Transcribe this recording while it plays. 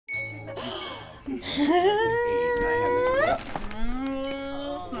Stealing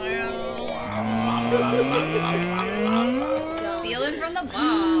from the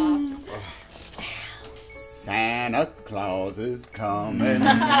boss. Santa Claus is coming.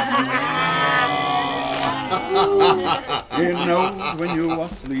 He knows when you are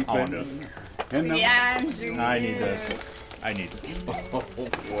sleeping. Yeah, I'm sure. I need this. Oh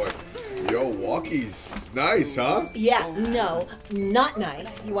boy. Yo, walkies. It's nice, huh? Yeah, no, not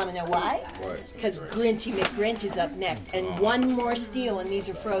nice. You want to know why? Why? Because Grinchy McGrinch is up next, and one more steal and these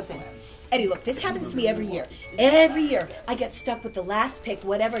are frozen. Eddie, look, this happens to me every year. Every year, I get stuck with the last pick,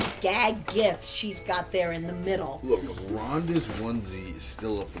 whatever gag gift she's got there in the middle. Look, Rhonda's onesie is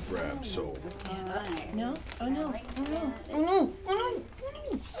still up for grabs, so... No? Oh, no. Oh, no. Oh, no. Oh, no.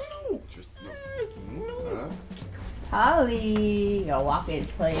 Oh, no. Just... Holly, a walk-in,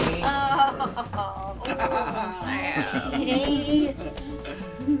 please. Hey.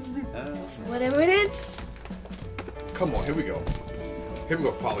 Whatever it is. Come on, here we go. Here we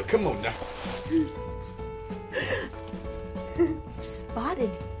go, Polly. Come on now.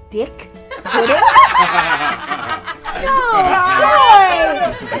 Spotted dick? Pudding? No,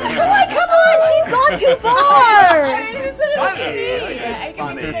 Troy! Troy, come on! She's gone too far!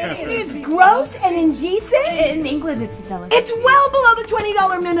 It's gross and indecent. In England, it's a delicacy. It's well below the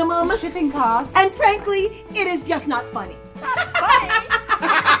 $20 minimum. Shipping costs. And frankly, it is just not funny.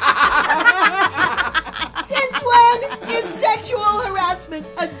 Since when is sexual harassment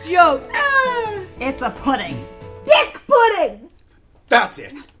a joke? It's a pudding. Dick pudding! That's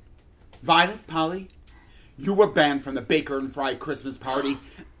it. Violet, Polly, you were banned from the Baker and Fry Christmas party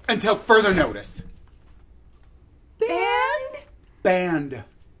until further notice. Banned.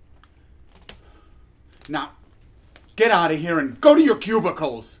 Now, get out of here and go to your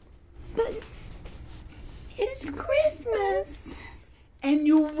cubicles. But it's Christmas. And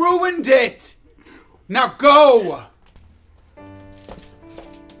you ruined it. Now go.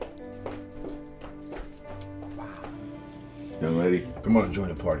 Young lady, come on and join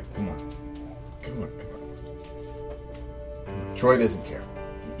the party. Come on. Troy doesn't care.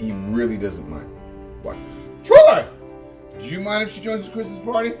 He really doesn't mind. What? Troy! Do you mind if she joins the Christmas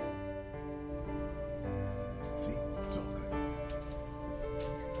party? See, it's all good.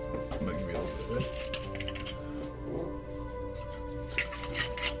 I'm gonna give you a little bit of this.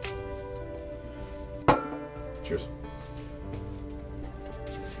 Cheers.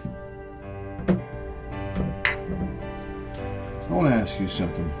 I want to ask you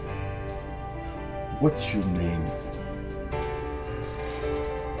something. What's your name?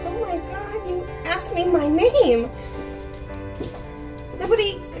 Oh my God, you asked me my name.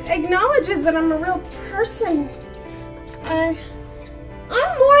 Nobody acknowledges that I'm a real person. I'm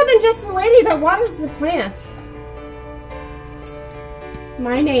more than just the lady that waters the plants.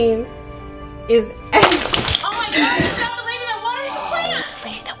 My name is Oh my God! Shot the lady that waters the plants. The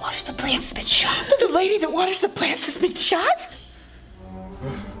lady that waters the plants has been shot. The lady that waters the plants has been shot?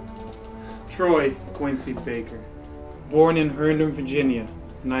 Troy Quincy Baker, born in Herndon, Virginia,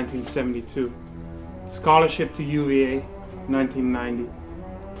 1972. Scholarship to UVA, 1990.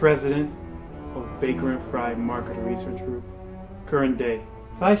 President of Baker and Fry Market Research Group. Current day.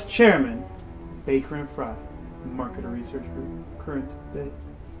 Vice Chairman, Baker and Fry Market Research Group. Current day.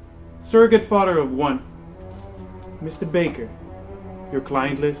 Surrogate father of one. Mr. Baker, your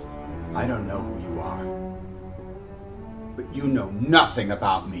client list? I don't know who you are, but you know nothing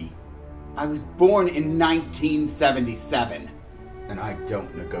about me. I was born in 1977, and I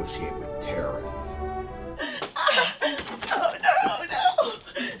don't negotiate with terrorists. Oh, no.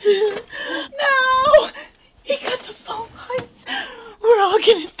 No! He got the phone lines. We're all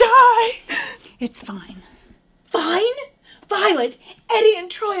gonna die. It's fine. Fine? Violet, Eddie and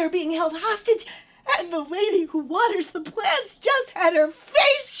Troy are being held hostage, and the lady who waters the plants just had her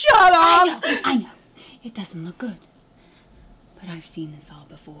face shot off. I know. It doesn't look good. But I've seen this all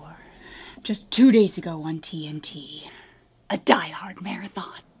before. Just 2 days ago on TNT. A die-hard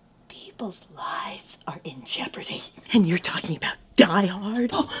marathon. People's lives are in jeopardy. And you're talking about Die Hard?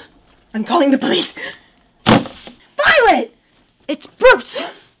 Oh, I'm calling the police. Violet! It's Bruce!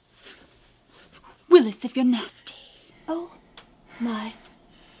 Willis, if you're nasty. Oh, my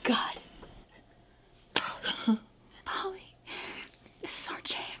God. Polly, this is our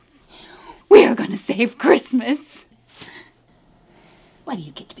chance. We are gonna save Christmas. Why do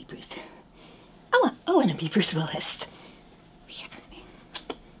you get to be Bruce? I want to be Bruce Willis. You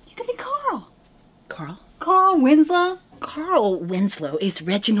can be Carl. Carl? Carl Winslow. Carl Winslow is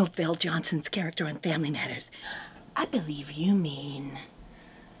Reginald Vell Johnson's character on Family Matters. I believe you mean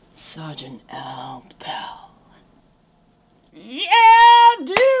Sergeant Al Bell. Yeah, I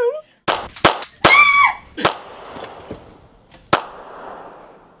do.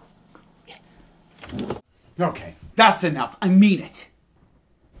 Okay, that's enough. I mean it.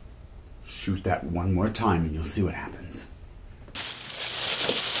 Shoot that one more time and you'll see what happens.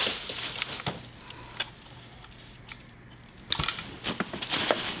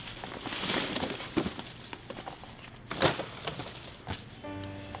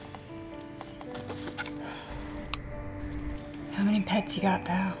 How many pets you got,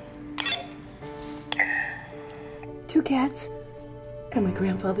 pal? 2 cats and my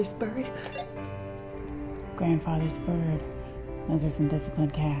grandfather's bird. Grandfather's bird. Those are some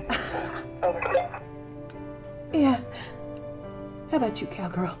disciplined cats. Yeah. How about you,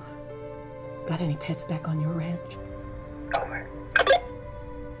 cowgirl? Got any pets back on your ranch?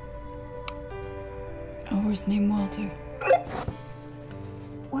 Over's named Walter.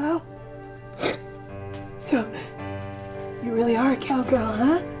 Well, so you really are a cowgirl,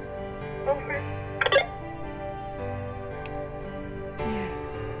 huh?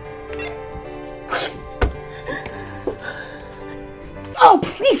 Oh,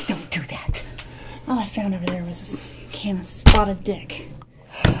 please don't do that. All I found over there was this can of spotted dick.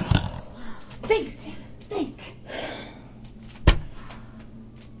 Think, Sienna, think.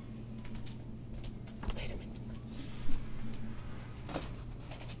 Wait a minute.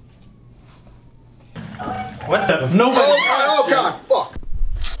 What the? Nobody. Oh God! Fuck!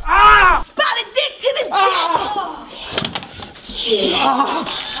 Ah! Spotted dick to the dick!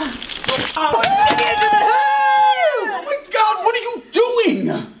 Oh my God, what are you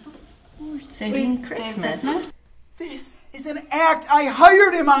doing? We're saving Christmas. This is an act. I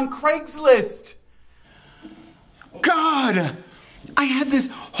hired him on Craigslist. God, I had this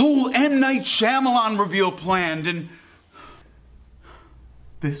whole M. Night Shyamalan reveal planned, and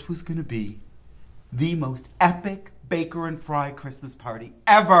this was gonna be the most epic Baker and Fry Christmas party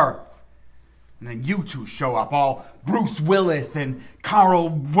ever. And then you two show up, all Bruce Willis and Carl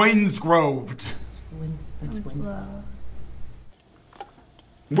Winsgrove.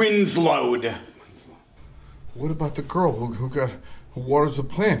 Winslowed. What about the girl who waters the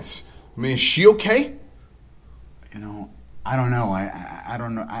plants? I mean, is she okay? You know, I don't know. I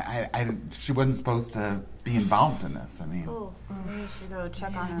don't know. She wasn't supposed to be involved in this. I mean, We should go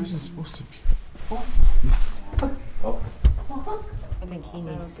check on her. This isn't supposed to be. I think he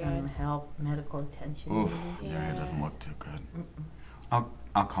needs some help, medical attention. oof, yeah, it doesn't look too good.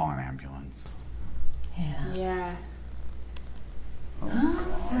 I'll call an ambulance. Yeah. Yeah.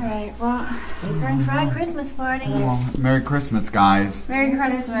 Alright, well, Baker and Fry Christmas party. Well, Merry Christmas, guys. Merry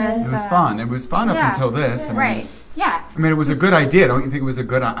Christmas. It was fun. It was fun up yeah. until this. I mean, Right. Yeah. I mean, it was a good idea. Don't you think it was a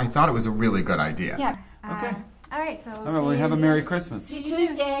good? I thought it was a really good idea. Yeah. Okay. Alright, so All right. Well, have a Merry Christmas. See you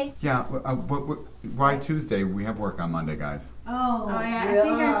Tuesday. Yeah. Why Tuesday? We have work on Monday, guys. Oh,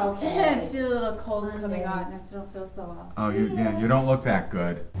 yeah, I think I feel a little cold coming on. I don't feel so well. Oh, you don't look that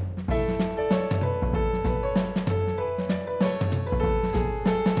good.